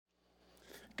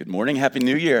Good morning. Happy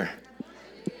New Year.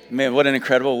 Man, what an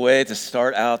incredible way to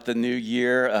start out the new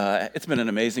year. It's been an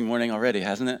amazing morning already,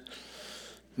 hasn't it?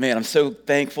 Man, I'm so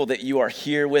thankful that you are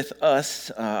here with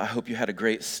us. I hope you had a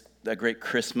great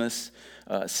Christmas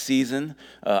season.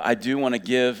 I do want to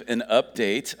give an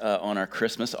update on our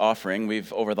Christmas offering.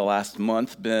 We've, over the last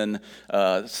month, been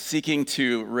seeking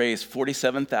to raise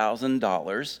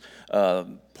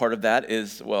 $47,000. Part of that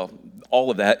is, all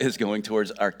of that is going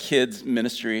towards our kids'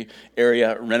 ministry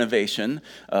area renovation.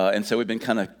 And so we've been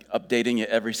kind of updating it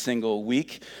every single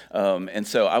week. And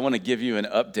so I want to give you an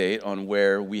update on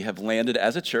where we have landed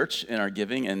as a church in our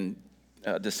giving in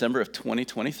December of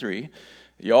 2023.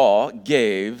 Y'all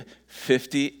gave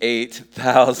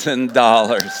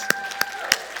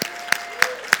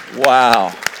 $58,000.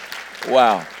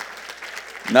 Wow.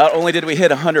 Not only did we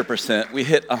hit 100%, we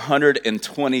hit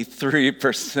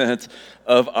 123%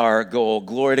 of our goal.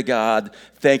 Glory to God.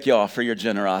 Thank y'all for your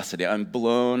generosity. I'm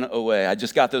blown away. I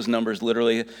just got those numbers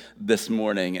literally this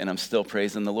morning, and I'm still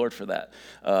praising the Lord for that.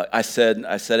 I said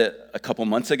it a couple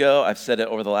months ago. I've said it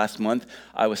over the last month.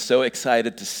 I was so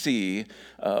excited to see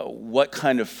what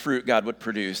kind of fruit God would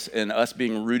produce in us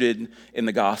being rooted in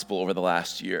the gospel over the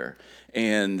last year.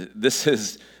 And this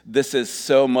is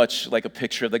so much like a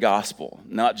picture of the gospel,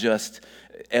 not just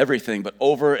everything, but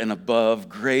over and above,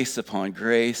 grace upon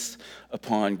grace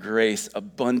upon grace,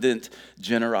 abundant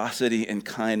generosity and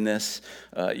kindness.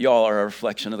 Y'all are a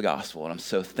reflection of the gospel, and I'm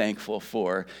so thankful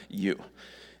for you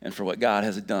and for what God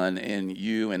has done in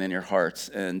you and in your hearts.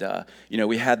 And,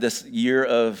 we had this year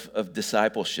of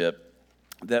discipleship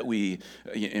that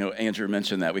Andrew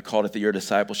mentioned that. We called it the year of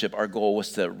discipleship. Our goal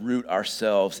was to root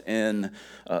ourselves in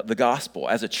the gospel.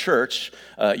 As a church,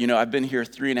 I've been here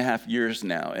 3.5 years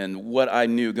now, and what I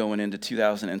knew going into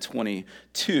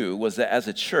 2022 was that as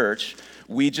a church,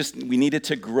 we needed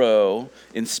to grow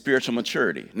in spiritual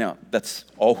maturity. Now, that's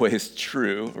always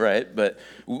true, right? But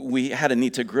we had a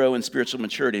need to grow in spiritual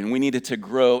maturity, and we needed to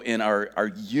grow in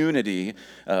our unity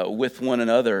with one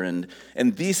another. And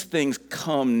these things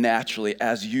come naturally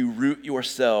as you root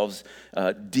yourselves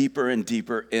deeper and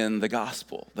deeper in the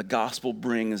gospel. The gospel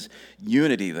brings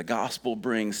unity. The gospel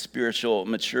brings spiritual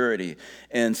maturity.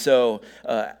 And so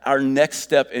our next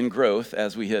step in growth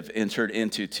as we have entered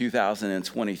into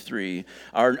 2023,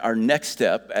 our next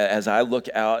step, as I look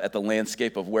out at the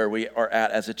landscape of where we are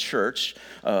at as a church,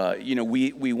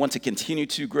 we want to continue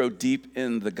to grow deep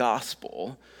in the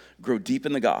gospel,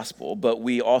 but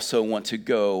we also want to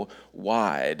go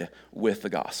wide with the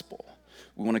gospel.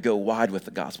 We want to go wide with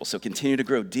the gospel. So continue to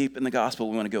grow deep in the gospel.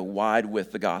 We want to go wide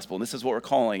with the gospel. And this is what we're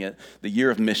calling it, the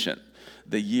year of mission.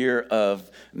 The year of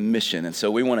mission. And so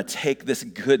we want to take this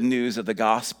good news of the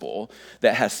gospel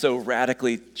that has so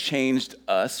radically changed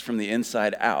us from the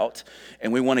inside out,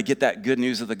 and we want to get that good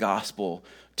news of the gospel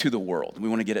to the world. We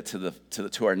want to get it to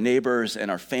our neighbors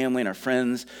and our family and our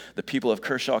friends, the people of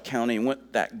Kershaw County. We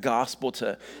want that gospel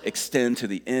to extend to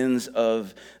the ends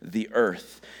of the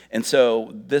earth. And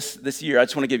so this year, I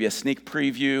just want to give you a sneak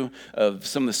preview of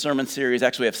some of the sermon series.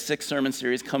 Actually, we have 6 sermon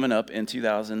series coming up in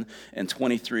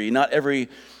 2023. Not every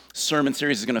sermon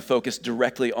series is going to focus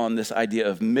directly on this idea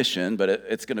of mission, but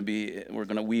we're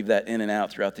going to weave that in and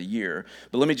out throughout the year.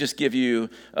 But let me just give you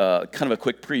kind of a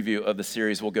quick preview of the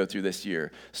series we'll go through this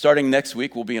year. Starting next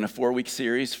week, we'll be in a 4-week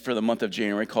series for the month of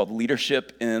January called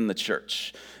Leadership in the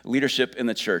Church. Leadership in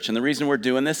the church. And the reason we're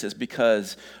doing this is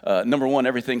because, number one,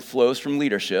 everything flows from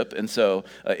leadership. And so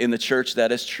in the church,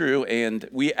 that is true. And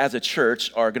we as a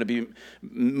church are going to be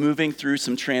moving through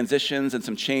some transitions and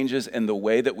some changes in the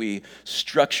way that we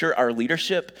structure our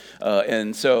leadership.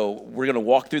 And so we're going to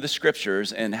walk through the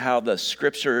scriptures and how the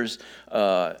scriptures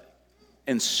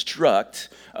instruct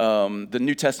the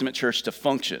New Testament church to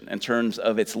function in terms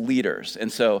of its leaders.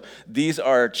 And so these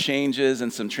are changes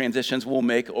and some transitions we'll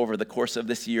make over the course of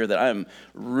this year that I'm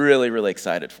really, really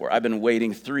excited for. I've been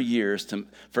waiting 3 years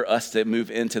for us to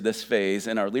move into this phase.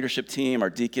 And our leadership team, our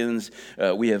deacons,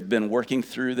 we have been working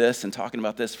through this and talking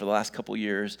about this for the last couple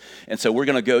years. And so we're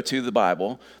going to go to the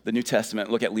Bible, the New Testament,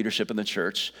 look at leadership in the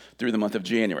church through the month of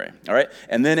January. All right?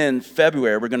 And then in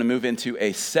February, we're going to move into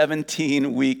a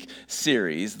 17-week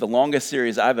series, the longest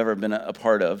series I've ever been a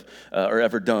part of or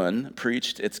ever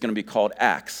preached. It's going to be called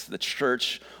Acts, the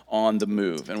Church on the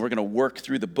Move. And we're going to work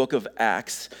through the book of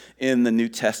Acts in the New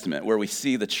Testament, where we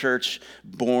see the church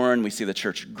born, we see the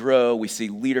church grow, we see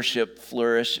leadership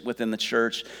flourish within the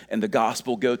church, and the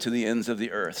gospel go to the ends of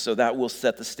the earth. So that will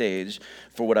set the stage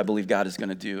for what I believe God is going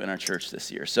to do in our church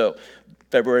this year. So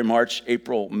February, March,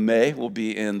 April, May, we'll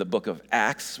be in the book of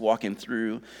Acts, walking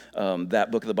through that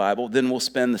book of the Bible. Then we'll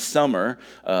spend the summer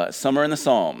summer, Summer in the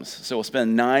Psalms. So we'll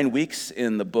spend 9 weeks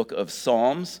in the book of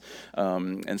Psalms,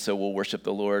 and so we'll worship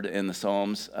the Lord in the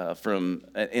Psalms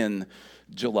in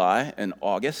July and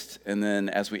August, and then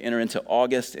as we enter into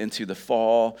August, into the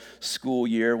fall school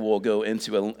year, we'll go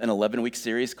into an 11-week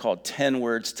series called 10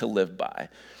 Words to Live By.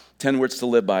 10 Words to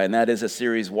Live By, and that is a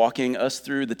series walking us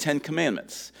through the 10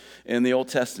 Commandments in the Old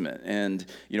Testament. And,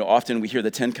 often we hear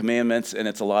the 10 Commandments, and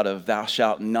it's a lot of thou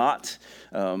shalt not,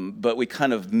 but we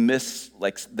kind of miss,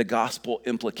 the gospel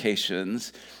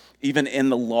implications even in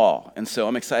the law. And so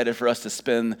I'm excited for us to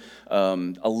spend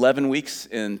 11 weeks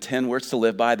in 10 Words to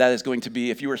Live By. That is going to be,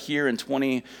 if you were here in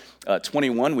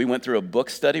 2021, we went through a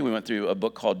book study. We went through a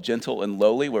book called Gentle and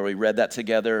Lowly, where we read that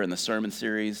together, and the sermon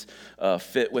series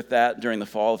fit with that during the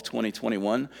fall of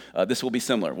 2021. This will be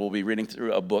similar. We'll be reading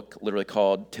through a book literally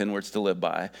called 10 Words to Live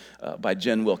By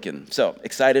Jen Wilkin. So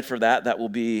excited for that. That will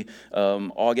be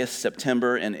August,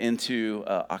 September, and into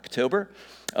October.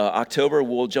 October,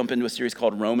 we'll jump into a series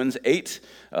called Romans 8,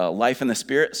 Life in the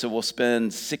Spirit. So we'll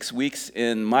spend 6 weeks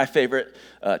in my favorite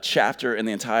chapter in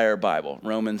the entire Bible,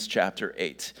 Romans chapter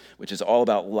 8, which is all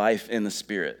about life in the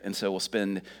Spirit. And so we'll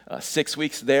spend 6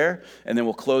 weeks there, and then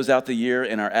we'll close out the year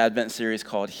in our Advent series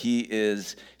called He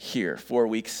is Here, 4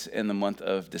 weeks in the month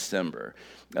of December.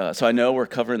 So I know we're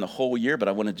covering the whole year, but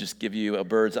I want to just give you a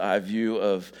bird's eye view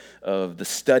of the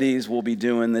studies we'll be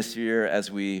doing this year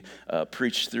as we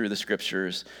preach through the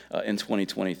scriptures in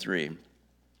 2023.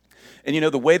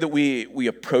 And the way that we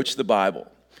approach the Bible,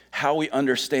 how we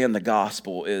understand the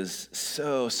gospel is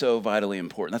so vitally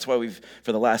important. That's why we've,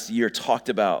 for the last year, talked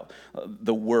about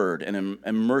the Word and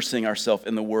immersing ourselves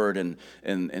in the Word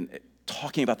and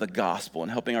talking about the gospel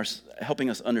and helping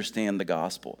us understand the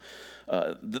gospel.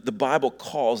 The Bible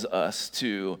calls us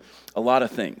to a lot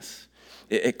of things.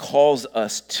 It calls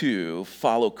us to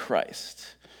follow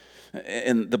Christ.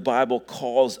 And the Bible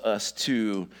calls us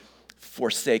to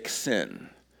forsake sin.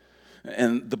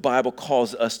 And the Bible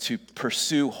calls us to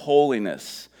pursue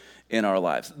holiness in our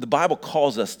lives. The Bible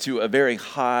calls us to a very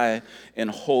high and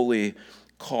holy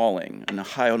calling and a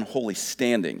high and holy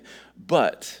standing.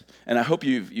 But, and I hope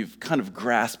you've kind of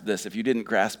grasped this, if you didn't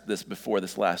grasp this before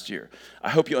this last year, I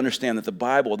hope you understand that the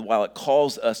Bible, while it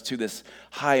calls us to this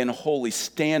high and holy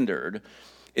standard,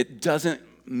 it doesn't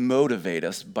motivate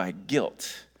us by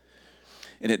guilt.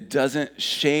 And it doesn't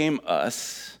shame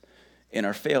us in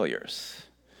our failures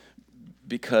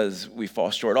because we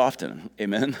fall short often.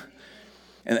 Amen?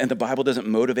 And the Bible doesn't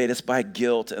motivate us by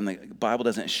guilt, and the Bible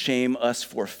doesn't shame us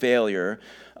for failure.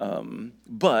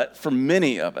 But for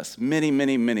many of us,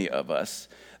 many of us,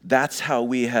 that's how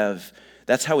we've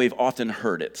often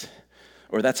heard it,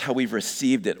 or that's how we've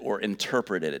received it or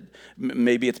interpreted it.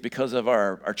 Maybe it's because of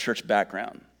our church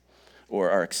background or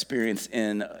our experience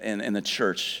in the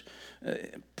church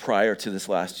prior to this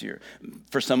last year.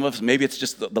 For some of us, maybe it's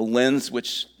just the lens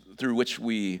through which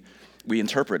we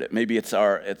interpret it. Maybe it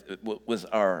was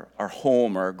our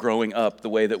home or growing up, the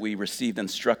way that we received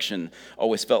instruction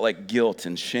always felt like guilt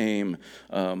and shame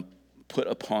put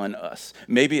upon us.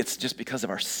 Maybe it's just because of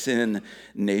our sin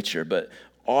nature, but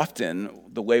often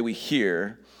the way we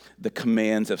hear the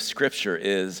commands of Scripture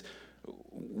is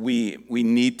we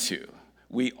need to,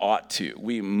 we ought to,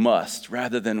 we must,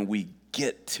 rather than we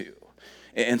get to.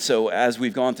 And so as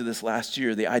we've gone through this last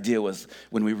year, the idea was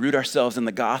when we root ourselves in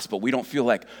the gospel, we don't feel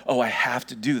like, I have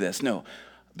to do this. No,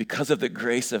 because of the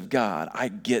grace of God, I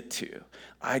get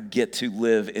to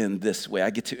live in this way. I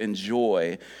get to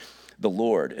enjoy the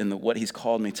Lord and what he's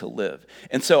called me to live.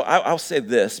 And so I'll say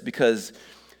this because,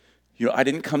 I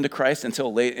didn't come to Christ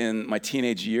until late in my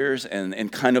teenage years,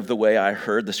 and kind of the way I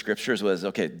heard the scriptures was,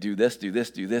 okay, do this, do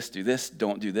this, do this, do this,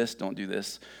 don't do this, don't do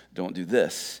this, don't do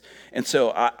this. And so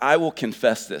I will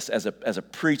confess this as a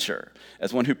preacher,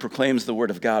 as one who proclaims the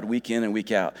word of God week in and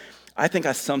week out. I think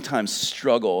I sometimes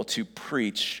struggle to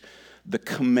preach the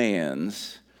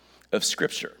commands of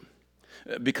Scripture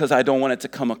because I don't want it to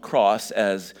come across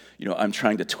as, I'm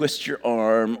trying to twist your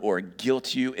arm or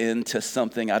guilt you into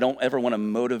something. I don't ever want to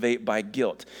motivate by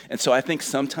guilt. And so I think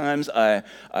sometimes I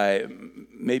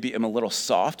maybe am a little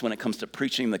soft when it comes to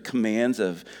preaching the commands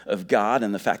of God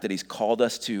and the fact that he's called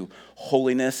us to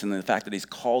holiness and the fact that he's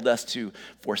called us to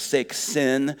forsake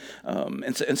sin.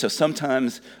 And so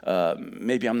sometimes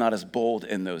maybe I'm not as bold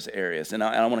in those areas. And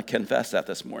I want to confess that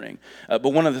this morning. But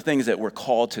one of the things that we're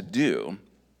called to do,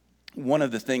 one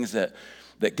of the things that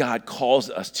God calls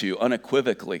us to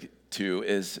unequivocally to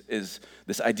is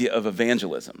this idea of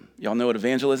evangelism. Y'all know what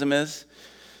evangelism is?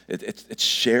 It's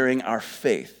sharing our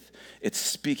faith. It's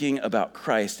speaking about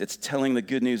Christ. It's telling the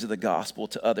good news of the gospel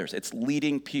to others. It's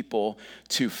leading people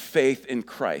to faith in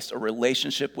Christ, a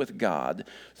relationship with God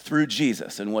through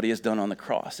Jesus and what he has done on the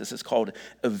cross. This is called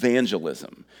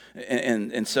evangelism.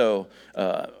 And so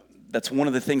that's one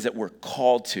of the things that we're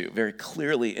called to very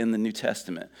clearly in the New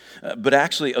Testament. But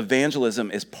actually,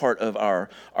 evangelism is part of our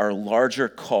larger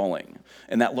calling.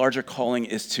 And that larger calling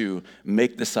is to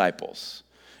make disciples.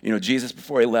 You know, Jesus,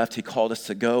 before he left, he called us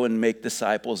to go and make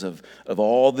disciples of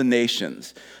all the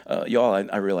nations. Y'all,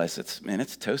 I realize it's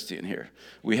toasty in here.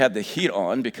 We had the heat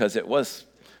on because it was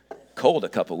cold a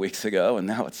couple weeks ago, and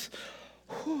now it's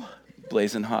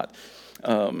blazing hot.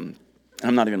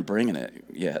 I'm not even bringing it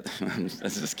yet. I'm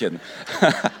just kidding.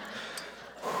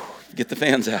 Get the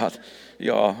fans out,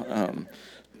 y'all.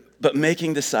 But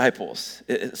making disciples.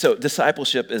 So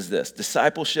discipleship is this.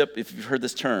 Discipleship, if you've heard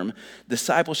this term,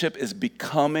 discipleship is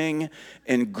becoming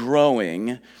and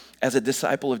growing as a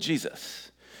disciple of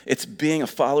Jesus. It's being a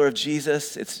follower of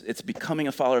Jesus. It's becoming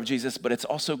a follower of Jesus, but it's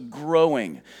also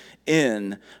growing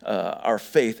in our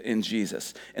faith in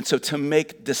Jesus. And so to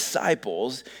make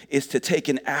disciples is to take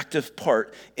an active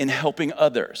part in helping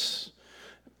others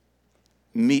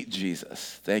meet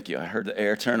Jesus. Thank you. I heard the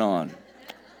air turn on.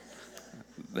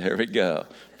 There we go.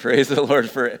 Praise the Lord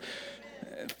for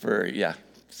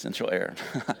central air.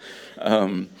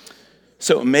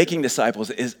 So making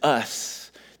disciples is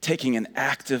us taking an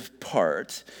active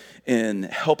part in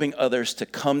helping others to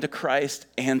come to Christ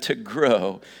and to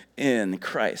grow in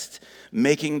Christ.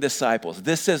 Making disciples.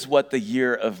 This is what the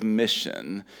year of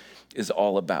mission is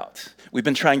all about. We've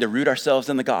been trying to root ourselves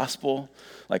in the gospel,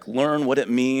 like learn what it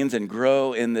means and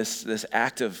grow in this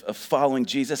act of following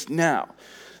Jesus. Now,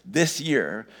 this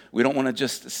year, we don't want to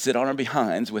just sit on our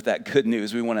behinds with that good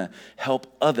news. We want to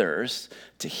help others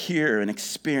to hear and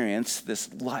experience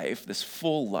this life, this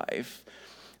full life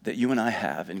that you and I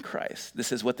have in Christ.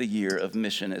 This is what the year of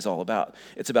mission is all about.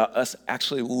 It's about us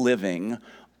actually living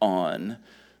on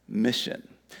mission.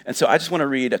 And so I just want to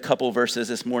read a couple verses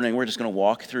this morning. We're just going to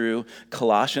walk through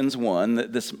Colossians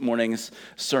 1. This morning's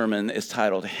sermon is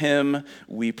titled, Him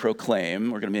We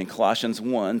Proclaim. We're going to be in Colossians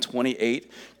 1,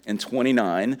 28 and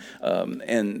 29.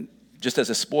 And just as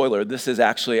a spoiler, this is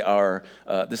actually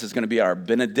this is going to be our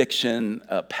benediction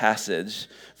passage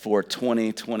for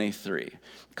 2023.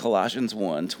 Colossians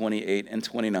 1, 28 and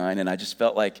 29, and I just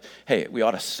felt like, hey, we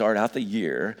ought to start out the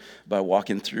year by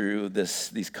walking through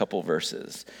these couple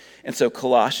verses. And so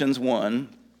Colossians 1,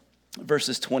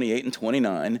 verses 28 and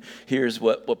 29, here's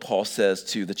what Paul says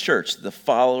to the church, the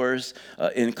followers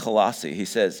in Colossae. He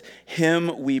says,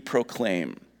 Him we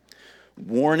proclaim,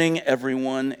 warning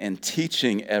everyone and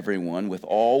teaching everyone with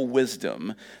all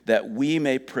wisdom, that we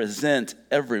may present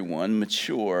everyone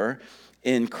mature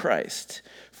in Christ.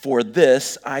 For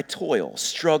this I toil,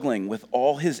 struggling with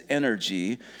all his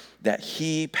energy that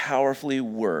he powerfully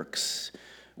works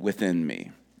within me.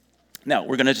 Now,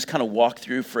 we're going to just kind of walk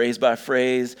through phrase by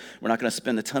phrase. We're not going to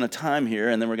spend a ton of time here,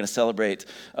 and then we're going to celebrate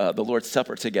the Lord's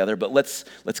Supper together. But let's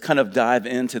kind of dive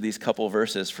into these couple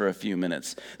verses for a few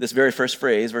minutes. This very first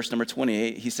phrase, verse number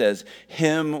 28, he says,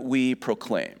 Him we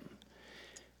proclaim.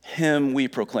 Him we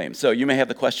proclaim. So you may have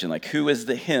the question, like, who is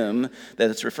the him that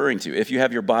it's referring to? If you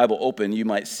have your Bible open, you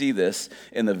might see this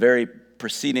in the very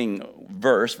preceding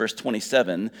verse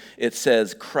 27. It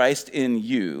says, Christ in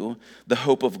you, the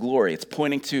hope of glory. It's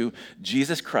pointing to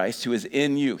Jesus Christ who is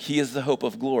in you. He is the hope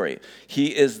of glory. He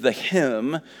is the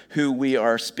him who we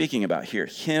are speaking about here.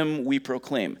 Him we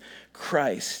proclaim.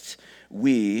 Christ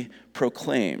we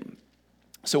proclaim.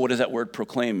 So what does that word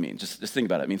proclaim mean? Just think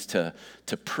about it. It means to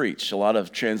preach. A lot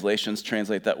of translations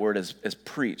translate that word as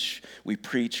preach. We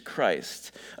preach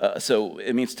Christ. So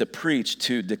it means to preach,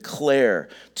 to declare,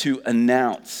 to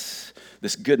announce.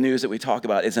 This good news that we talk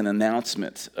about is an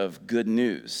announcement of good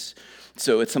news.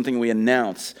 So it's something we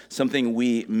announce, something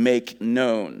we make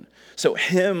known. So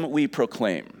Him we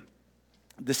proclaim.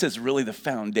 This is really the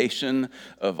foundation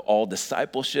of all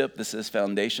discipleship. This is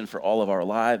foundation for all of our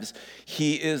lives.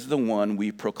 He is the one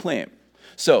we proclaim.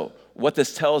 So what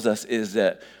this tells us is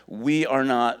that we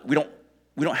don't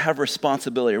have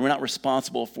responsibility. We're not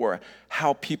responsible for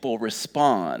how people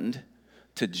respond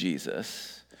to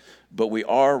Jesus, but we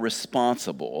are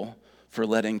responsible for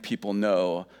letting people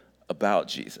know about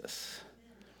Jesus.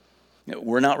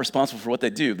 We're not responsible for what they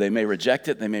do. They may reject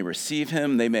it. They may receive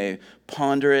him. They may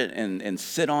ponder it and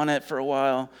sit on it for a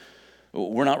while.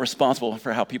 We're not responsible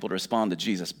for how people respond to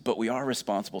Jesus, but we are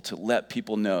responsible to let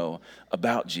people know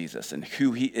about Jesus and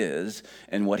who he is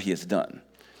and what he has done.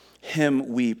 Him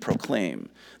we proclaim.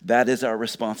 That is our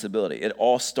responsibility. It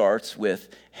all starts with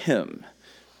him.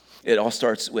 It all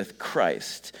starts with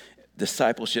Christ.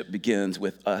 discipleship begins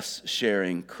with us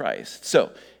sharing Christ.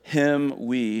 So, him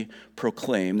we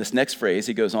proclaim. This next phrase,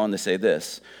 he goes on to say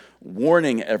this,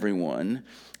 warning everyone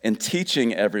and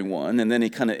teaching everyone. And then he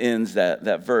kind of ends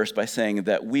that verse by saying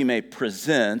that we may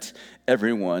present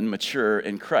everyone mature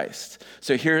in Christ.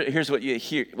 So here's what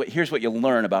you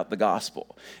learn about the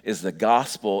gospel, is the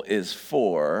gospel is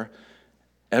for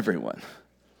everyone.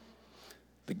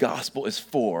 The gospel is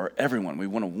for everyone. We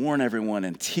want to warn everyone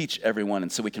and teach everyone, and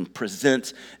so we can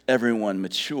present everyone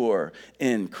mature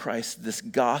in Christ. This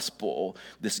gospel,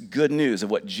 this good news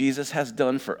of what Jesus has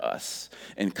done for us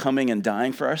in coming and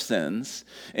dying for our sins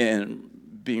and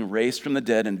being raised from the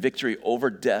dead and victory over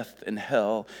death and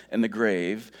hell and the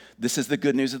grave. This is the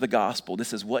good news of the gospel.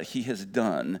 This is what he has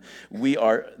done.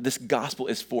 This gospel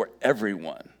is for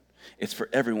everyone. It's for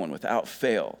everyone without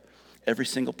fail. Every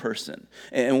single person.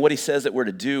 And what he says that we're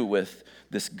to do with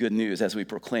this good news as we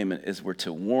proclaim it is we're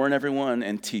to warn everyone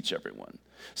and teach everyone.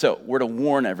 So we're to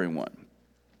warn everyone.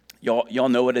 Y'all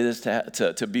know what it is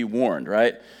to be warned,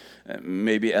 right?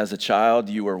 Maybe as a child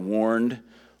you were warned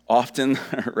often,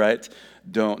 right?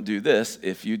 Don't do this.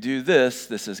 If you do this,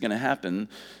 this is going to happen.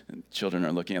 And children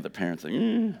are looking at their parents like,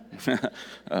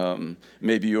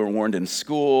 maybe you were warned in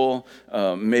school.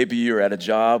 Maybe you're at a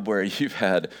job where you've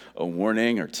had a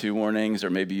warning or two warnings,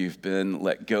 or maybe you've been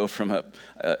let go from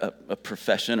a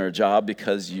profession or job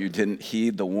because you didn't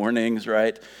heed the warnings,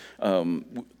 right?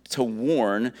 To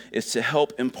warn is to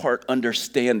help impart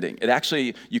understanding.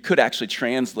 You could actually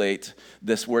translate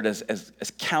this word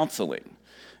as counseling.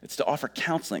 It's to offer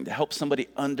counseling, to help somebody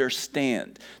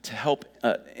understand, to help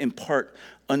impart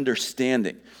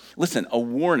understanding. Listen, a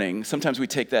warning, sometimes we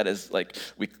take that as like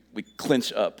we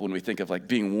clinch up when we think of like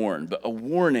being warned, but a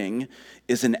warning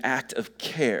is an act of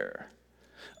care.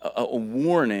 A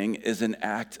warning is an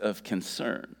act of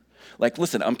concern. Like,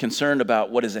 listen, I'm concerned about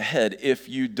what is ahead if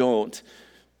you don't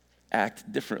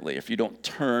act differently, if you don't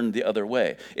turn the other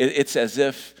way. It's as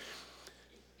if,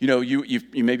 you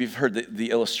maybe have heard the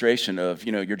illustration of,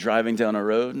 you're driving down a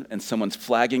road and someone's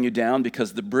flagging you down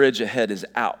because the bridge ahead is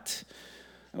out.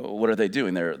 What are they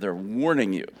doing? They're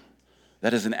warning you.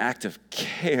 That is an act of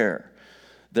care.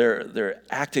 They're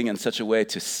acting in such a way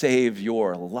to save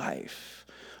your life.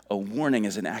 A warning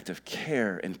is an act of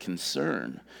care and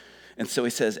concern. And so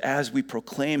he says, as we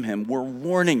proclaim him, we're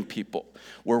warning people.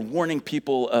 We're warning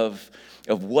people of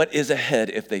what is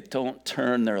ahead if they don't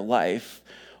turn their life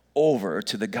over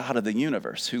to the God of the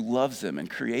universe who loves them and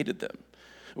created them.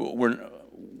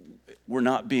 We're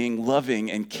not being loving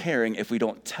and caring if we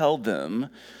don't tell them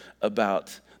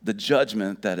about the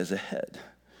judgment that is ahead.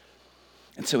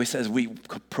 And so he says we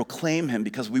proclaim him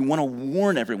because we want to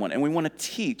warn everyone and we want to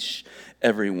teach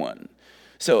everyone.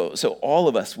 So all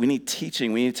of us, we need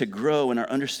teaching. We need to grow in our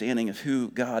understanding of who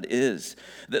God is.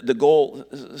 The goal,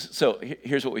 so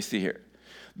here's what we see here.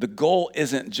 The goal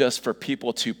isn't just for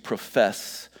people to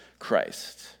profess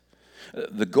Christ.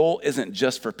 The goal isn't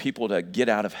just for people to get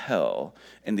out of hell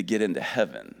and to get into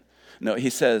heaven. No, he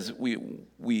says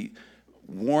we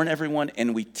warn everyone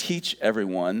and we teach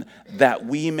everyone that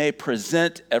we may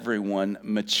present everyone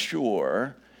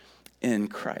mature in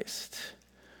Christ.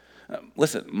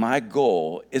 Listen, my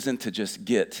goal isn't to just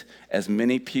get as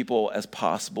many people as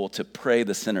possible to pray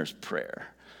the sinner's prayer.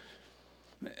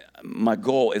 My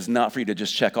goal is not for you to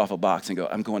just check off a box and go,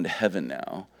 I'm going to heaven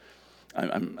now.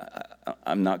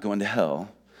 I'm not going to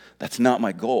hell. That's not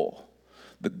my goal.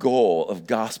 The goal of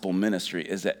gospel ministry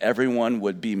is that everyone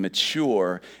would be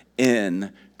mature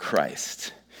in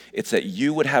Christ. It's that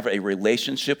you would have a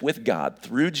relationship with God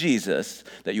through Jesus,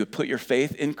 that you would put your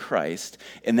faith in Christ,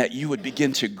 and that you would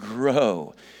begin to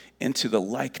grow into the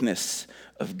likeness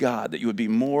of God, that you would be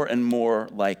more and more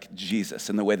like Jesus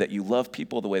in the way that you love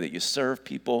people, the way that you serve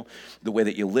people, the way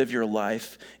that you live your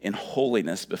life in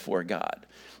holiness before God.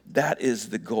 That is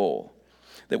the goal,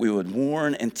 that we would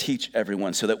warn and teach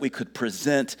everyone so that we could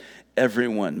present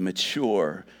everyone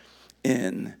mature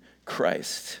in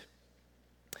Christ.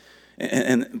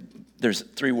 And there's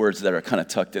three words that are kind of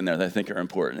tucked in there that I think are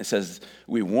important. It says,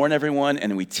 we warn everyone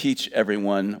and we teach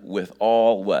everyone with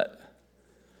all what?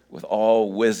 With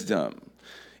all wisdom.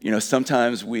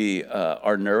 Sometimes we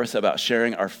are nervous about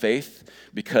sharing our faith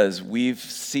because we've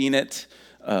seen it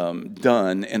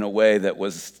done in a way that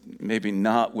was maybe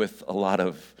not with a lot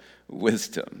of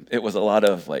wisdom. It was a lot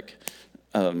of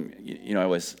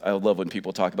I love when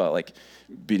people talk about like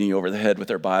beating you over the head with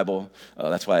their Bible.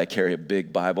 That's why I carry a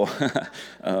big Bible.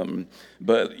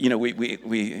 But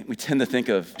we tend to think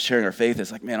of sharing our faith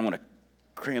as like, man, I'm going to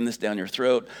cram this down your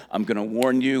throat. I'm going to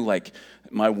warn you. Like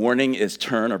my warning is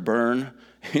turn or burn.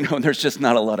 There's just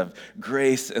not a lot of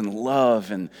grace and love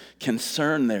and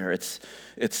concern there. It's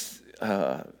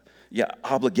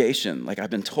obligation. Like I've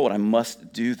been told I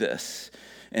must do this.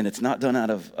 And it's not done out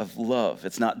of love.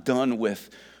 It's not done with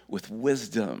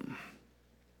wisdom.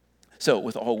 So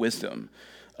with all wisdom,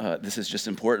 this is just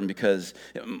important because,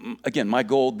 again, my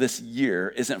goal this year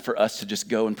isn't for us to just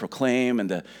go and proclaim and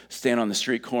to stand on the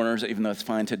street corners, even though it's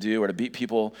fine to do, or to beat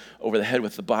people over the head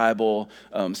with the Bible.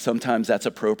 Sometimes that's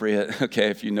appropriate, okay,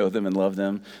 if you know them and love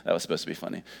them. That was supposed to be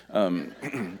funny.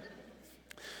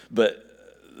 But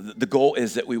the goal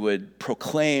is that we would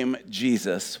proclaim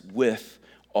Jesus with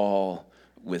all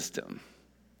wisdom,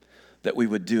 that we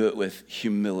would do it with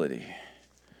humility,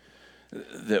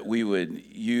 that we would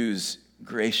use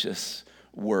gracious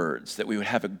words, that we would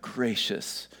have a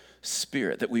gracious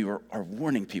spirit, that we are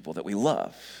warning people that we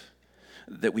love,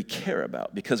 that we care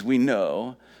about, because we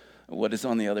know what is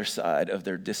on the other side of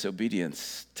their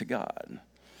disobedience to God.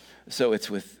 So it's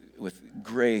with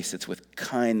grace, it's with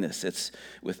kindness, it's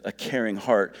with a caring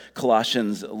heart.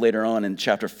 Colossians, later on in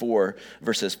chapter 4,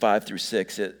 verses 5 through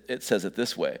 6, it says it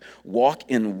this way: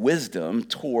 walk in wisdom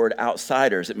toward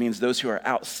outsiders. It means those who are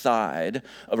outside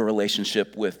of a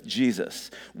relationship with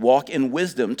Jesus. Walk in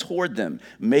wisdom toward them,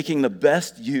 making the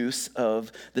best use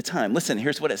of the time. Listen,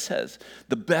 here's what it says.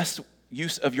 The best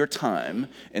use of your time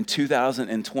in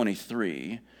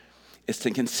 2023 is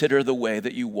to consider the way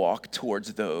that you walk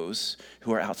towards those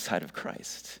who are outside of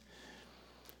Christ.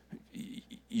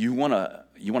 You want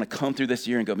to come through this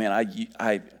year and go, man,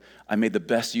 I made the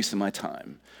best use of my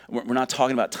time. We're not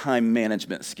talking about time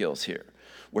management skills here.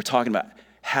 We're talking about,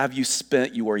 have you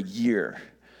spent your year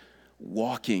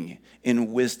walking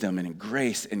in wisdom and in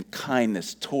grace and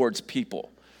kindness towards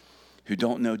people who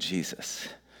don't know Jesus?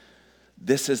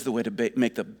 This is the way to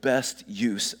make the best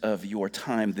use of your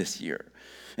time this year.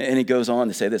 And he goes on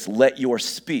to say this: let your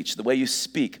speech, the way you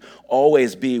speak,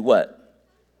 always be what?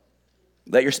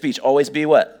 Let your speech always be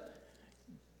what?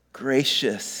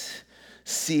 Gracious,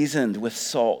 seasoned with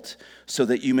salt, so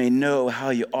that you may know how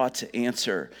you ought to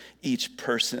answer each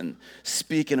person.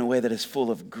 Speak in a way that is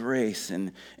full of grace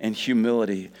and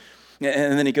humility.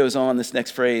 And then he goes on, this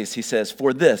next phrase, he says,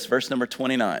 for this, verse number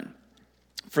 29,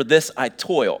 for this I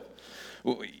toil.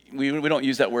 We don't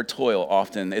use that word toil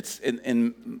often. It's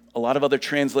in a lot of other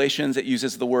translations, it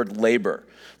uses the word labor.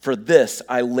 For this,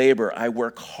 I labor, I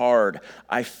work hard,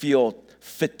 I feel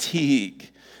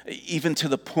fatigue, even to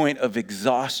the point of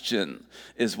exhaustion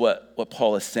is what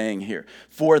Paul is saying here.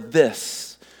 For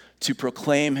this, to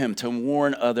proclaim him, to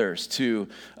warn others, to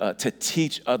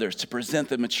teach others, to present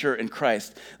the mature in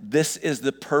Christ, this is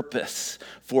the purpose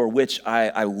for which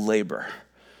I labor.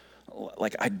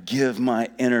 Like I give my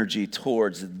energy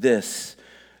towards this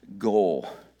goal.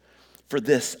 For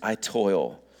this I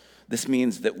toil. This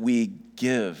means that we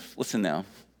give, listen now,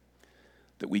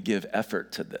 that we give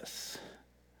effort to this.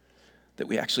 That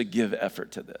we actually give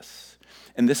effort to this.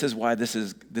 And this is why this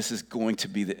is going to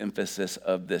be the emphasis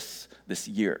of this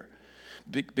year.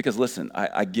 Because listen,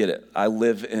 I get it. I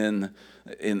live in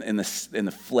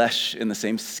the flesh, in the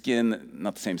same skin,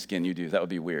 not the same skin you do. That would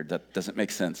be weird. That doesn't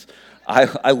make sense.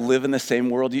 I live in the same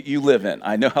world you live in.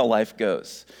 I know how life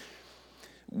goes.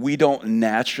 We don't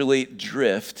naturally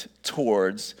drift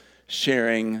towards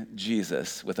sharing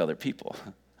Jesus with other people.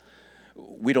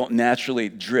 We don't naturally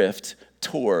drift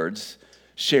towards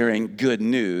sharing good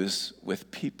news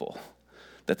with people.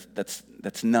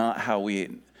 That's not how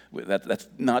that's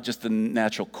not just the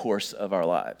natural course of our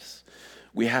lives.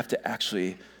 We have to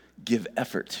actually give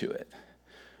effort to it.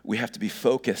 We have to be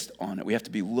focused on it. We have to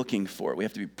be looking for it. We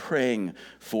have to be praying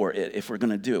for it if we're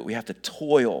going to do it. We have to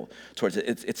toil towards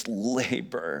it. It's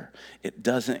labor. It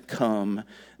doesn't come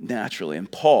naturally.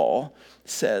 And Paul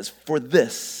says, for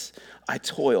this I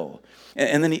toil.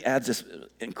 And then he adds this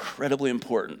incredibly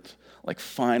important, like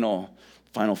final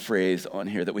phrase on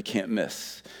here that we can't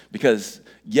miss. Because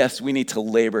yes, we need to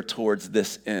labor towards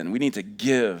this end. We need to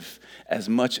give as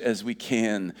much as we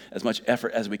can, as much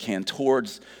effort as we can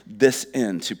towards this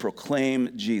end to proclaim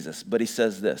Jesus. But he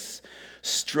says this,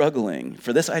 struggling,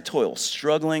 for this I toil,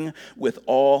 struggling with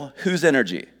all whose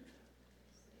energy?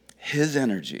 His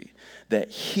energy,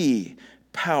 that he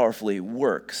powerfully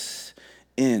works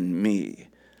in me.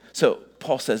 So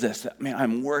Paul says this, man,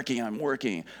 I'm working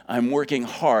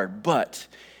hard, but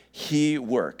he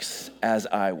works as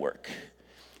I work.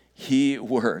 He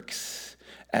works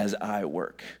as I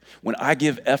work. When I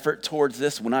give effort towards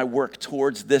this, when I work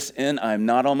towards this end, I'm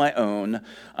not on my own.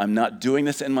 I'm not doing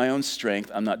this in my own strength.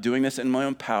 I'm not doing this in my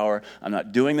own power. I'm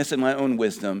not doing this in my own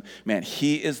wisdom. Man,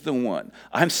 he is the one.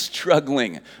 I'm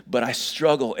struggling, but I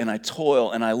struggle and I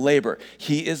toil and I labor.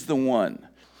 He is the one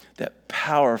that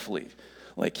powerfully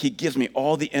Like he gives me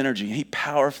all the energy. He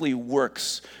powerfully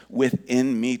works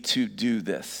within me to do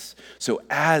this. So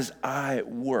as I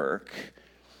work,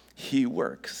 he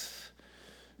works.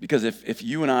 Because if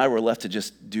you and I were left to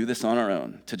just do this on our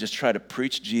own, to just try to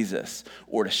preach Jesus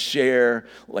or to share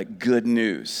like good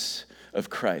news of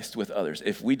Christ with others,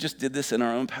 if we just did this in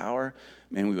our own power,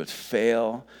 man, we would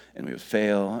fail and we would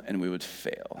fail and we would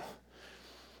fail.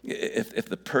 If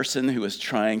the person who is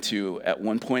trying to, at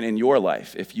one point in your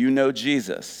life, if you know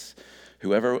Jesus,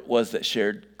 whoever it was that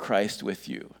shared Christ with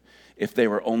you, if they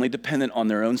were only dependent on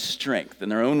their own strength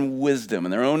and their own wisdom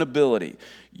and their own ability,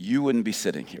 you wouldn't be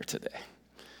sitting here today.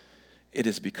 It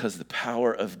is because the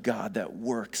power of God that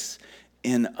works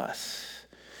in us.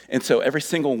 And so every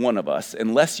single one of us,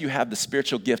 unless you have the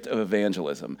spiritual gift of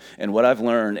evangelism, and what I've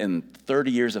learned in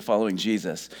 30 years of following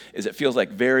Jesus is it feels like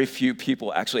very few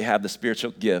people actually have the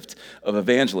spiritual gift of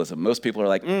evangelism. Most people are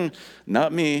like,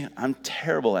 not me, I'm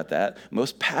terrible at that.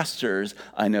 Most pastors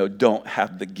I know don't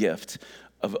have the gift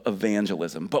of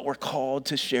evangelism, but we're called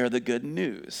to share the good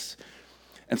news.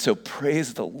 And so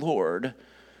praise the Lord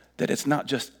that it's not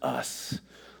just us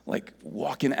like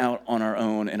walking out on our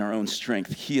own in our own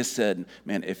strength. He has said,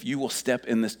 man, if you will step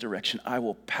in this direction, I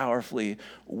will powerfully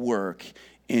work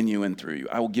in you and through you.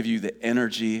 I will give you the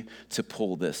energy to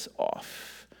pull this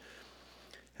off.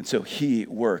 And so he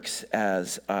works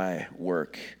as I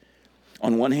work.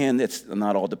 On one hand, it's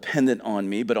not all dependent on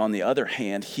me, but on the other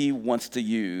hand, he wants to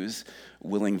use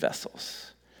willing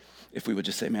vessels. If we would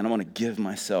just say, man, I want to give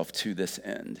myself to this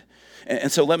end.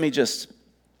 And so let me just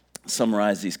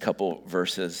summarize these couple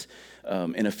verses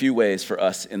in a few ways for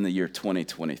us in the year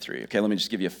 2023. Okay, let me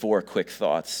just give you 4 quick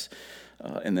thoughts,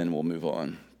 and then we'll move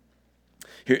on.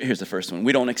 Here's the first one.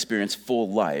 We don't experience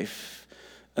full life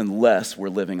unless we're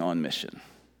living on mission.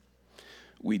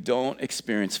 We don't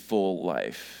experience full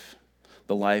life,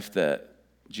 the life that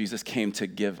Jesus came to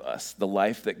give us, the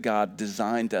life that God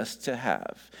designed us to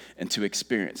have and to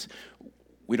experience.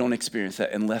 We don't experience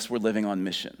that unless we're living on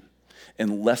mission,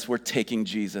 unless we're taking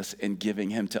Jesus and giving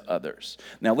him to others.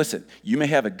 Now listen, you may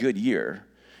have a good year,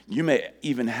 you may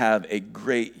even have a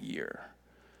great year,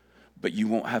 but you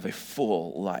won't have a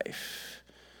full life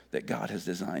that God has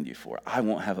designed you for. I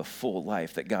won't have a full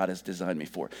life that God has designed me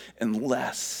for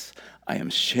unless I am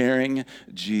sharing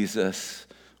Jesus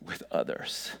with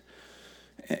others.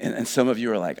 And some of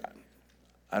you are like,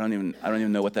 I don't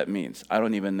even know what that means. I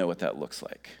don't even know what that looks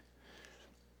like.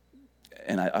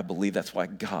 And I believe that's why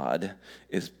God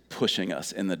is pushing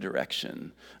us in the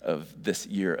direction of this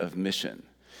year of mission.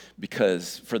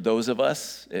 Because for those of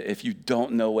us, if you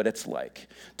don't know what it's like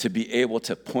to be able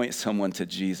to point someone to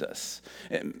Jesus,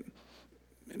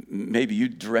 maybe you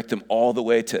direct them all the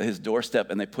way to his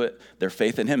doorstep and they put their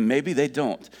faith in him. Maybe they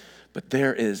don't. But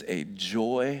there is a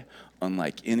joy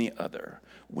unlike any other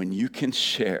when you can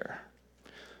share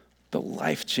the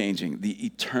life-changing, the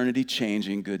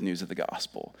eternity-changing good news of the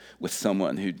gospel with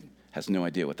someone who has no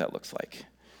idea what that looks like.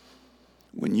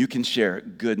 When you can share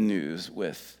good news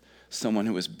with someone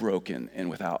who is broken and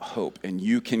without hope, and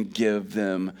you can give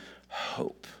them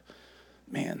hope,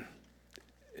 man,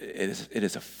 it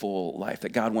is a full life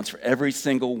that God wants for every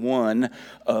single one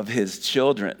of his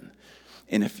children.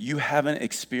 And if you haven't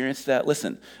experienced that,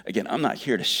 listen, again, I'm not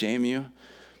here to shame you,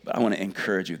 but I want to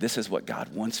encourage you. This is what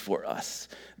God wants for us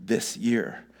this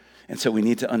year. And so we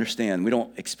need to understand we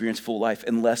don't experience full life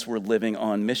unless we're living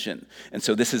on mission. And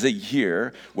so this is a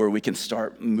year where we can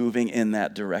start moving in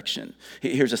that direction.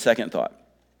 Here's a second thought.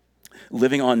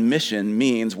 Living on mission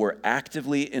means we're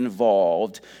actively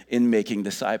involved in making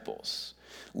disciples.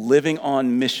 Living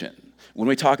on mission. When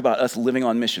we talk about us living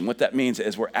on mission, what that means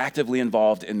is we're actively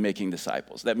involved in making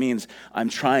disciples. That means I'm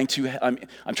trying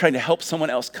to help someone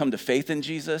else come to faith in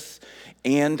Jesus,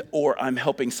 and or I'm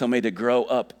helping somebody to grow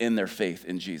up in their faith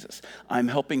in Jesus. I'm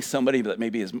helping somebody that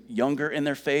maybe is younger in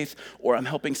their faith, or I'm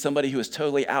helping somebody who is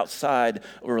totally outside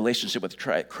of a relationship with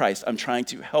Christ. I'm trying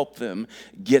to help them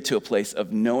get to a place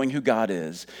of knowing who God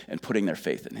is and putting their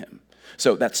faith in him.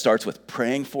 So that starts with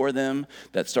praying for them.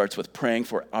 That starts with praying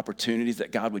for opportunities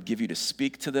that God would give you to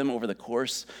speak to them over the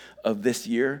course of this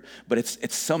year. But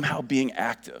it's somehow being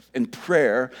active. In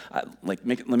prayer, let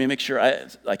me make sure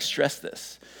I stress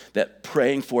this, that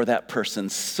praying for that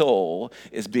person's soul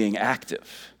is being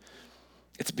active.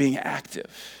 It's being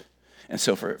active. And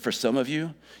so for some of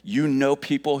you, you know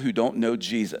people who don't know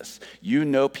Jesus. You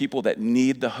know people that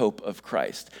need the hope of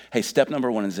Christ. Hey, step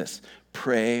number 1 is this.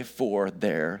 Pray for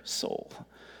their soul.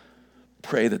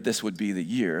 Pray that this would be the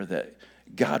year that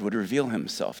God would reveal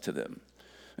himself to them.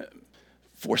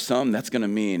 For some, that's going to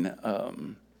mean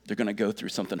they're going to go through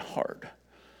something hard,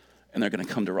 and they're going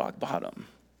to come to rock bottom.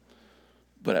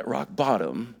 But at rock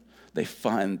bottom, they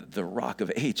find the Rock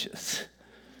of Ages.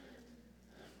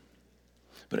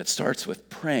 But it starts with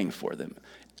praying for them,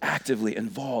 actively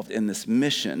involved in this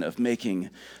mission of making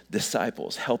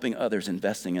disciples, helping others,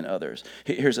 investing in others.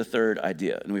 Here's a third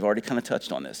idea, and we've already kind of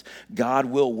touched on this. God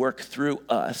will work through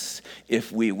us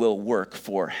if we will work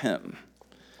for him.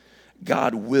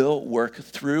 God will work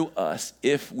through us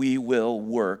if we will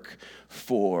work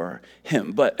for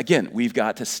him. But again, we've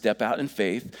got to step out in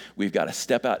faith. We've got to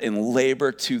step out in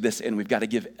labor to this end. We've got to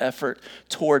give effort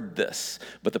toward this.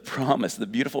 But the promise, the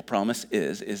beautiful promise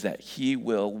is that he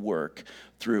will work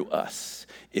through us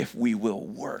if we will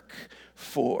work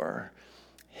for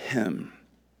him.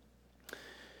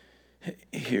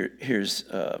 Here's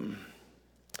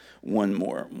one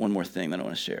more thing that I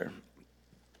want to share.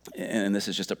 And this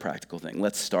is just a practical thing.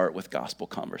 Let's start with gospel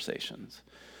conversations.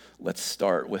 Let's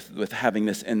start with having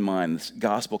this in mind, this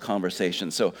gospel conversation.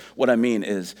 So what I mean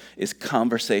is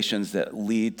conversations that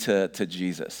lead to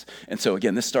Jesus. And so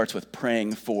again, this starts with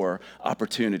praying for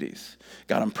opportunities.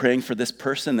 God, I'm praying for this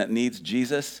person that needs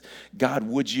Jesus. God,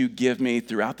 would you give me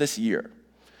throughout this year,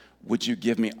 would you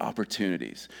give me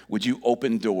opportunities? Would you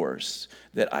open doors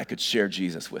that I could share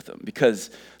Jesus with them?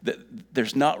 Because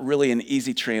there's not really an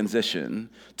easy transition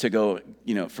to go,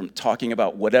 from talking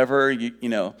about whatever,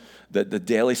 the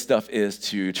daily stuff is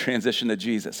to transition to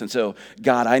Jesus. And so,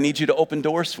 God, I need you to open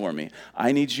doors for me.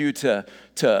 I need you to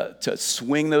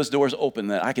swing those doors open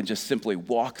that I can just simply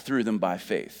walk through them by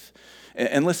faith.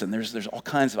 And listen, there's all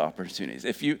kinds of opportunities.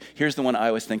 Here's the one I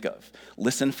always think of.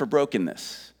 Listen for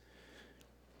brokenness.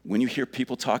 When you hear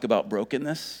people talk about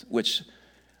brokenness, which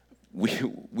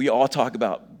we all talk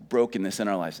about brokenness in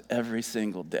our lives every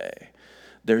single day,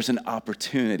 there's an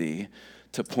opportunity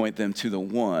to point them to the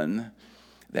one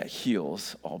that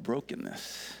heals all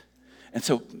brokenness. And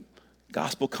so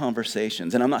gospel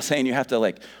conversations, and I'm not saying you have to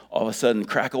all of a sudden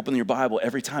crack open your Bible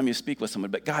every time you speak with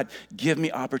someone, but God, give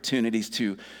me opportunities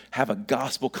to have a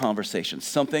gospel conversation,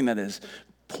 something that is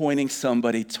pointing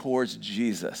somebody towards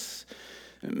Jesus.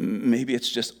 Maybe it's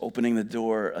just opening the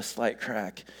door a slight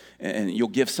crack, and you'll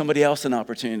give somebody else an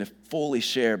opportunity to fully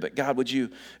share. But God, would you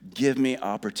give me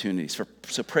opportunities?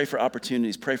 So pray for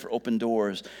opportunities, pray for open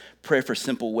doors, pray for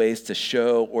simple ways to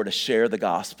show or to share the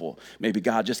gospel. Maybe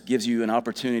God just gives you an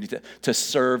opportunity to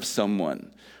serve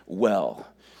someone well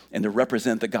and to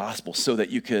represent the gospel so that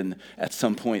you can at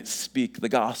some point speak the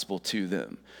gospel to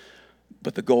them.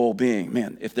 But the goal being,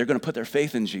 if they're going to put their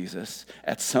faith in Jesus,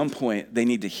 at some point they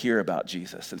need to hear about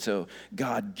Jesus. And so,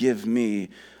 God, give me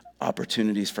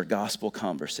opportunities for gospel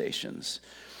conversations.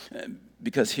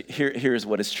 Because here's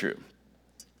what is true.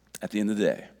 At the end of the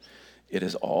day, it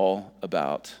is all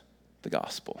about the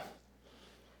gospel.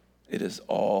 It is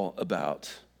all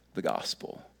about the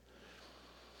gospel.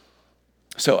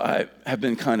 So I have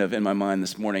been kind of in my mind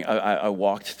this morning, I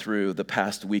walked through the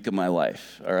past week of my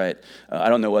life, all right? I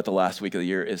don't know what the last week of the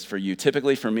year is for you.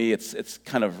 Typically for me, it's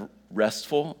kind of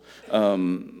restful.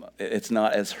 It's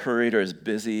not as hurried or as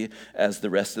busy as the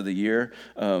rest of the year.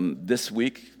 This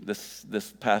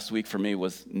past week for me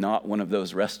was not one of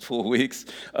those restful weeks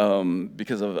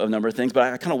because of a number of things.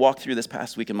 But I kind of walked through this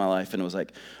past week in my life and was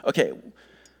like, okay,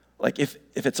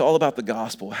 if it's all about the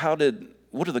gospel,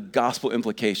 what are the gospel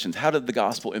implications? How did the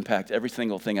gospel impact every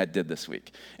single thing I did this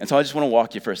week? And so I just want to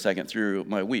walk you for a second through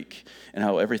my week and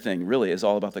how everything really is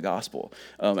all about the gospel.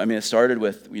 It started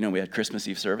with, we had Christmas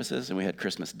Eve services and we had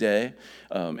Christmas Day.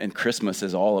 And Christmas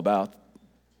is all about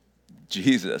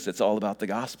Jesus. It's all about the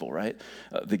gospel, right?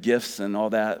 The gifts and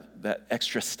all that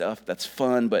extra stuff, that's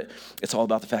fun, but it's all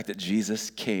about the fact that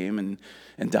Jesus came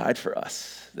and died for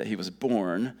us, that he was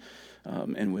born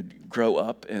and would grow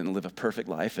up and live a perfect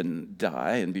life and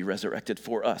die and be resurrected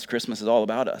for us. Christmas is all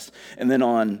about us. And then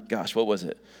on, what was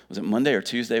it? Was it Monday or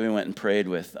Tuesday? We went and prayed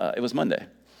with, it was Monday.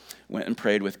 Went and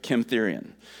prayed with Kim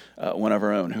Therian, one of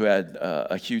our own, who had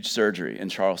a huge surgery in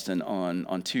Charleston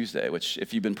on Tuesday, which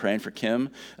if you've been praying for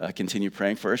Kim, continue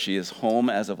praying for her. She is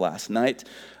home as of last night.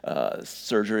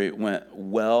 Surgery went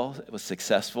well. It was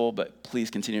successful, but please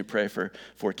continue to pray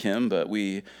for Kim. But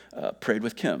we prayed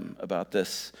with Kim about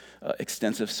this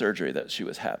extensive surgery that she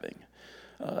was having.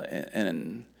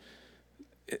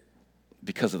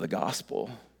 Because of the gospel,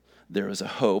 there was a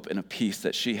hope and a peace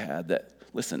that she had that,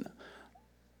 listen,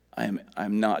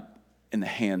 I'm not in the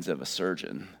hands of a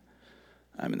surgeon.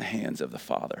 I'm in the hands of the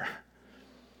Father.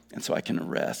 And so I can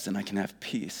rest and I can have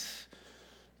peace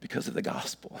because of the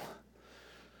gospel.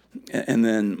 And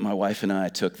then my wife and I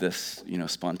took this,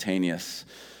 spontaneous,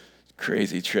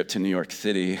 crazy trip to New York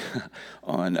City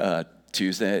on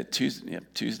Tuesday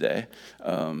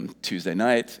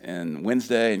night and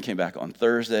Wednesday, and came back on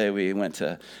Thursday. We went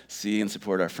to see and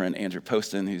support our friend Andrew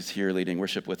Poston, who's here leading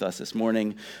worship with us this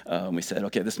morning. We said,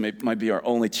 okay, this might be our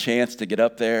only chance to get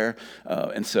up there,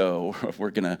 and so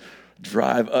we're going to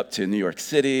drive up to New York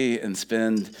City and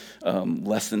spend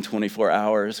less than 24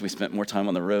 hours. We spent more time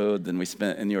on the road than we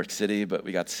spent in New York City, but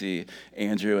we got to see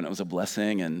Andrew, and it was a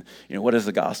blessing. And what does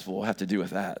the gospel have to do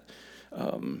with that?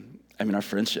 Our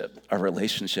friendship, our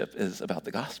relationship is about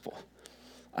the gospel.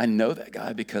 I know that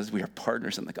guy because we are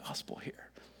partners in the gospel here.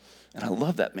 And I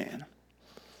love that man.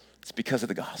 It's because of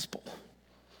the gospel.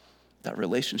 That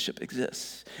relationship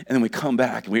exists. And then we come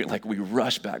back, and we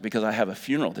rush back because I have a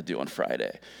funeral to do on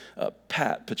Friday.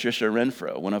 Patricia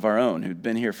Renfro, one of our own, who'd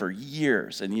been here for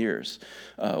years and years,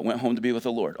 went home to be with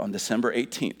the Lord on December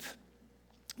 18th,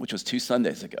 which was 2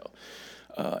 Sundays ago.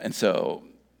 And so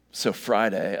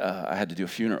Friday, I had to do a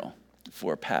funeral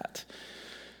for Pat.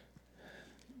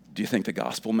 Do you think the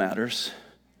gospel matters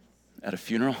at a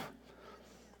funeral?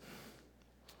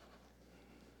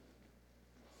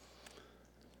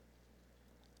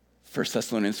 First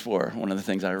Thessalonians 4, one of the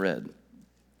things I read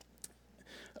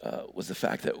was the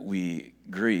fact that we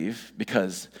grieve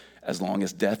because as long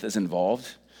as death is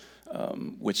involved,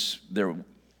 we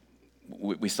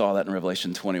saw that in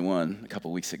Revelation 21 a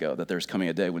couple weeks ago, that there's coming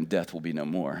a day when death will be no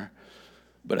more.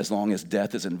 But as long as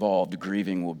death is involved,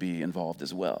 grieving will be involved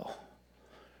as well.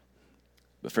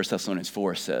 But 1 Thessalonians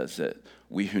 4 says that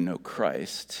we who know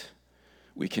Christ,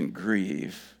 we can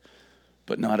grieve,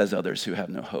 but not as others who have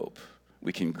no hope.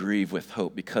 We can grieve with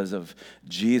hope because of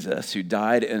Jesus, who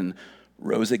died and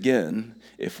rose again.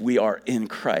 If we are in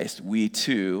Christ, we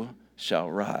too shall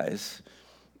rise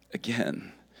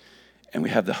again. And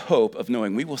we have the hope of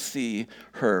knowing we will see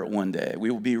her one day. We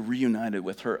will be reunited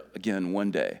with her again one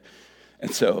day.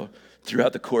 And so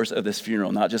throughout the course of this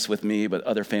funeral, not just with me, but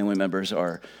other family members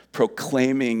are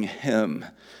proclaiming him,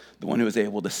 the one who is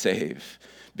able to save.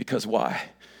 Because why?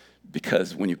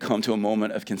 Because when you come to a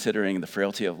moment of considering the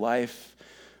frailty of life,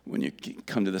 when you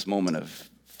come to this moment of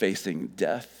facing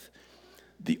death,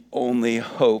 the only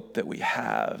hope that we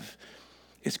have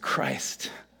is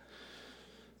Christ.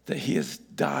 That he has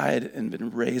died and been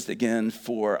raised again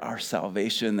for our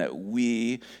salvation, that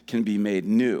we can be made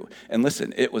new. And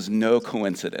listen, it was no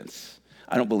coincidence.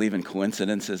 I don't believe in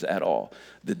coincidences at all.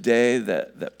 The day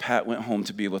that Pat went home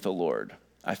to be with the Lord,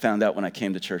 I found out when I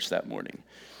came to church that morning.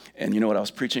 And you know what I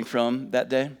was preaching from that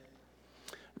day?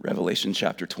 Revelation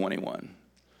chapter 21,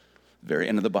 very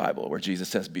end of the Bible, where Jesus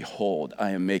says, "Behold,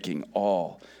 I am making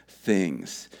all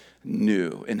things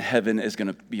new." And heaven is going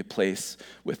to be a place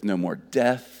with no more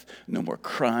death, no more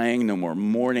crying, no more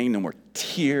mourning, no more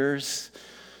tears.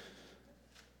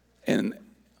 And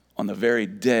on the very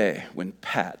day when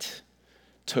Pat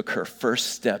took her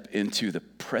first step into the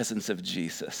presence of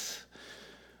Jesus,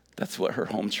 that's what her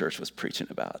home church was preaching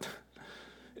about,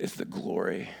 is the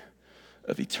glory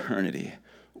of eternity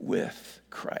with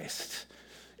Christ.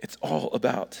 It's all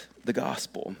about the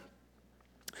gospel.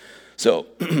 So,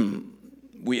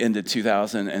 we ended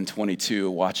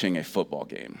 2022 watching a football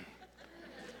game.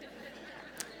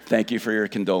 Thank you for your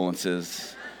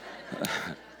condolences.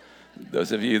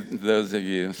 Those of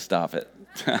you, stop it.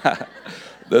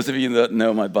 Those of you that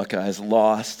know my Buckeyes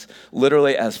lost.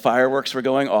 Literally, as fireworks were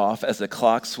going off, as the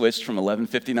clock switched from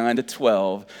 11:59 to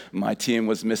 12, my team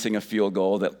was missing a field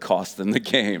goal that cost them the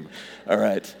game. All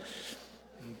right.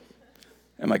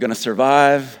 Am I going to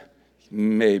survive?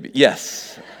 Maybe.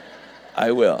 Yes,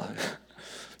 I will.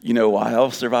 You know why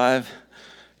I'll survive?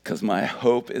 Because my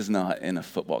hope is not in a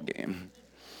football game.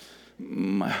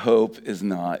 My hope is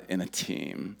not in a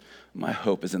team. My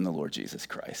hope is in the Lord Jesus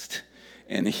Christ.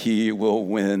 And he will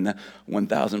win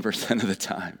 1,000% of the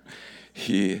time.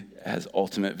 He has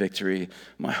ultimate victory.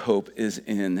 My hope is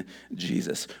in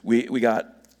Jesus. I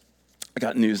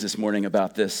got news this morning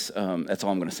about this. That's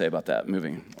all I'm going to say about that.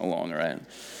 Moving along, all right?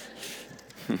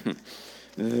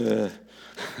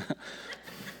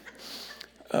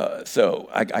 So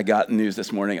I got news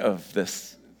this morning of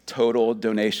this total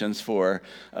donations for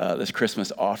this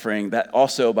Christmas offering. That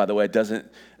also, by the way, doesn't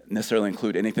necessarily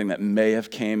include anything that may have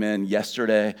came in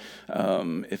yesterday,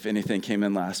 if anything came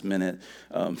in last minute.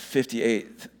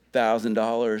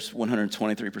 $58,000,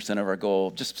 123% of our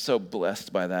goal. Just so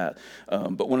blessed by that.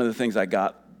 But one of the things I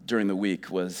got during the week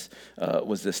was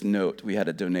this note. We had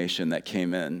a donation that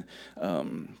came in. I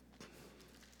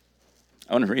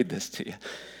want to read this to you.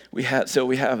 We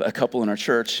have a couple in our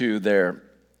church who their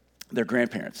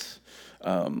grandparents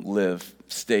live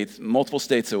multiple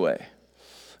states away.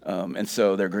 And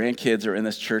so their grandkids are in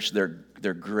this church. They're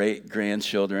their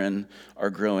great-grandchildren are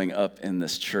growing up in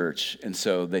this church, and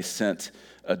so they sent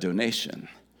a donation.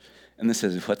 And this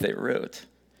is what they wrote.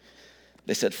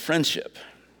 They said, friendship.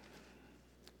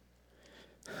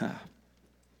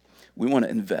 We want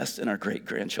to invest in our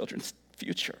great-grandchildren's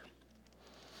future.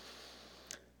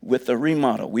 With the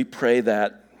remodel, we pray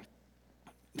that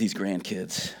these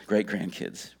grandkids,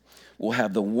 great-grandkids, will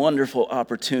have the wonderful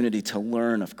opportunity to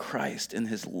learn of Christ and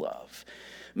his love.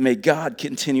 May God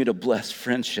continue to bless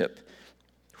friendship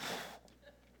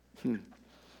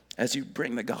as you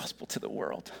bring the gospel to the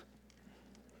world.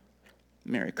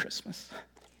 Merry Christmas.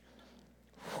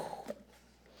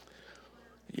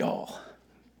 Y'all,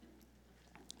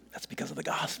 that's because of the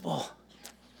gospel.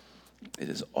 It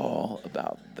is all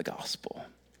about the gospel.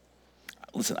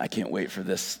 Listen, I can't wait for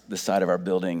this side of our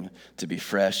building to be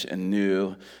fresh and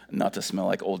new, not to smell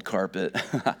like old carpet.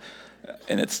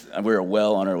 And we're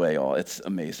well on our way, y'all. It's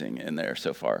amazing in there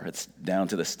so far. It's down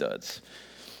to the studs.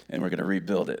 And we're going to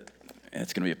rebuild it. And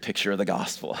it's going to be a picture of the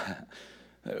gospel.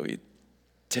 That we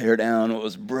tear down what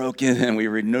was broken, and we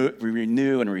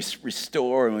renew and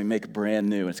restore, and we make brand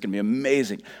new. It's going to be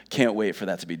amazing. Can't wait for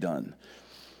that to be done.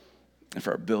 And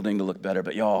for our building to look better.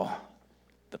 But y'all,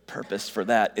 the purpose for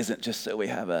that isn't just so we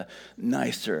have a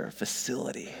nicer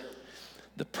facility.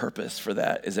 The purpose for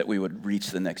that is that we would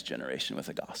reach the next generation with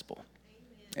the gospel.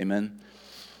 Amen?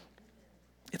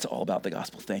 It's all about the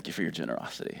gospel. Thank you for your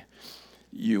generosity.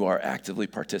 You are actively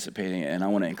participating, and I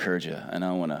want to encourage you, and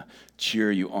I want to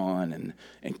cheer you on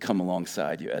and come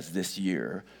alongside you as this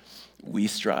year we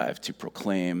strive to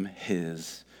proclaim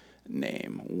his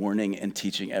name, warning and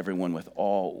teaching everyone with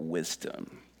all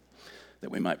wisdom, that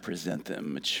we might present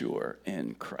them mature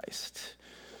in Christ.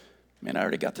 Man, I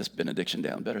already got this benediction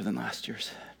down better than last year's.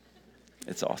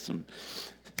 It's awesome.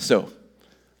 So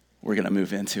we're going to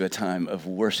move into a time of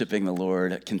worshiping the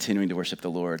Lord, continuing to worship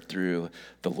the Lord through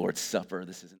the Lord's Supper. This is